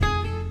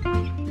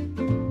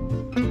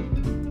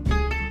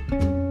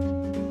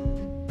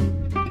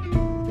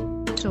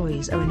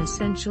Toys are an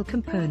essential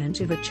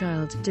component of a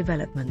child's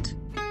development.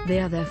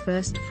 They are their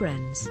first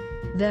friends,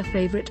 their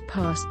favorite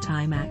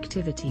pastime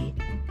activity.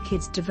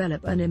 Kids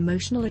develop an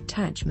emotional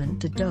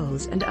attachment to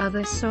dolls and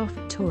other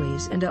soft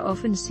toys and are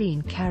often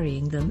seen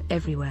carrying them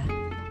everywhere.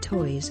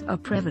 Toys are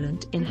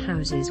prevalent in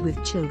houses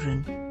with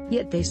children,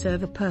 yet they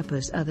serve a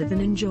purpose other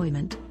than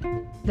enjoyment.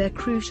 They're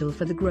crucial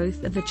for the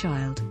growth of the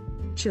child.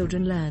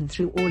 Children learn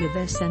through all of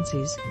their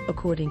senses,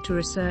 according to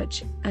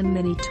research, and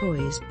many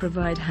toys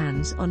provide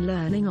hands-on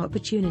learning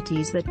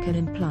opportunities that can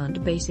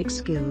implant basic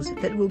skills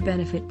that will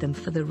benefit them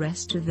for the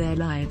rest of their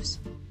lives.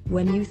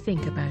 When you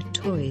think about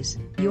toys,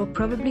 you're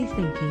probably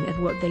thinking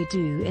of what they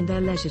do in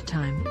their leisure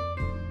time.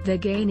 They're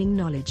gaining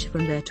knowledge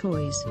from their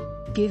toys.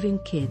 Giving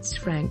kids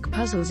frank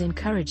puzzles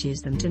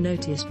encourages them to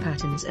notice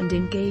patterns and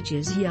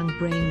engages young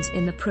brains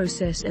in the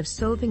process of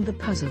solving the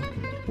puzzle.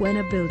 When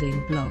a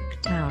building block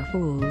tower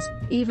falls,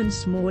 even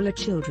smaller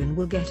children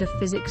will get a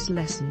physics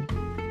lesson.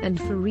 And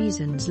for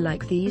reasons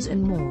like these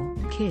and more,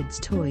 kids'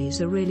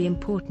 toys are really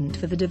important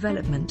for the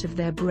development of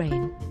their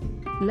brain.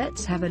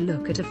 Let's have a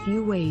look at a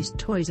few ways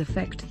toys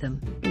affect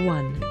them.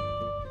 1.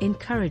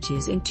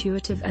 Encourages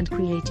intuitive and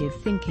creative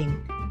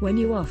thinking. When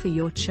you offer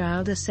your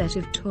child a set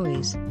of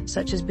toys,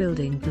 such as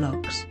building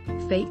blocks,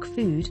 fake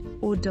food,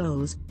 or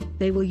dolls,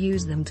 they will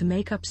use them to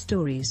make up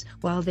stories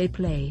while they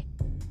play.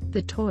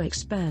 The toy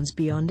expands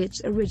beyond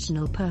its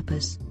original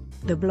purpose.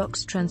 The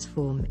blocks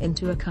transform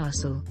into a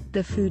castle,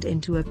 the food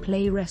into a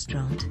play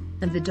restaurant,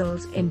 and the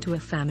dolls into a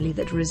family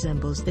that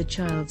resembles the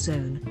child's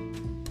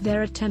own.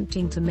 They're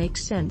attempting to make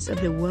sense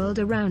of the world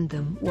around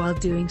them while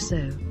doing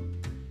so.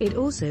 It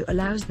also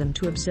allows them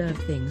to observe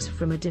things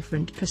from a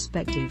different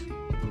perspective.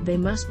 They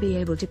must be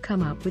able to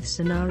come up with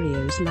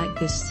scenarios like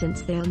this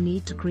since they'll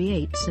need to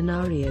create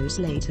scenarios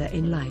later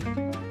in life.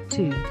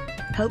 2.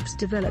 Helps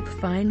develop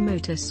fine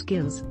motor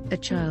skills. A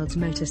child's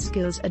motor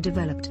skills are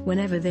developed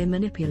whenever they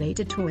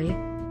manipulate a toy.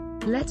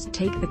 Let's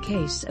take the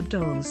case of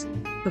dolls.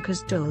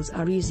 Because dolls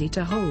are easy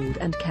to hold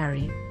and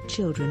carry,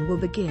 children will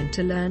begin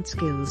to learn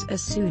skills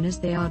as soon as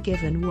they are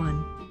given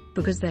one.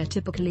 Because they're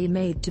typically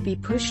made to be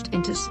pushed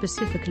into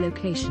specific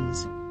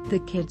locations, the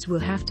kids will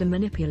have to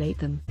manipulate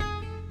them.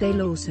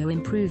 They'll also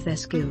improve their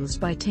skills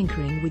by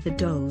tinkering with the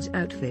dolls'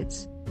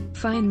 outfits.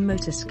 Fine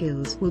motor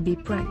skills will be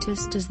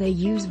practiced as they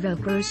use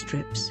Velcro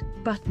strips,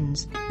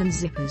 buttons, and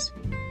zippers.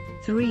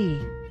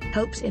 3.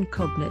 Helps in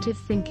cognitive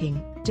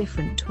thinking.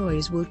 Different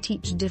toys will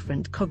teach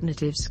different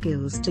cognitive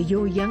skills to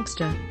your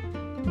youngster.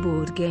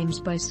 Board games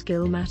by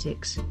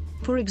Skillmatics,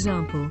 for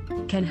example,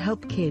 can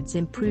help kids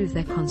improve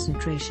their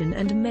concentration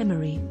and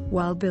memory,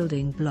 while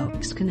building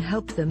blocks can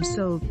help them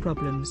solve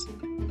problems.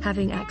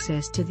 Having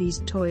access to these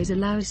toys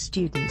allows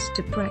students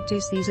to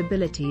practice these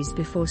abilities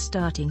before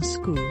starting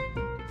school.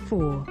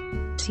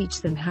 4.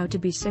 Teach them how to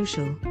be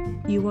social.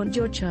 You want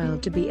your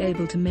child to be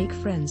able to make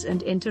friends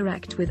and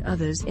interact with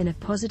others in a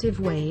positive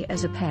way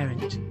as a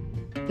parent.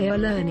 They are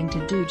learning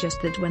to do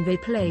just that when they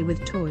play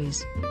with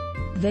toys.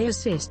 They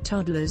assist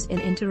toddlers in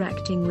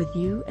interacting with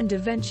you and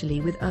eventually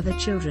with other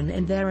children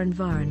in their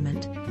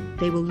environment.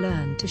 They will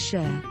learn to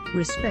share,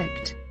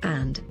 respect,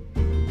 and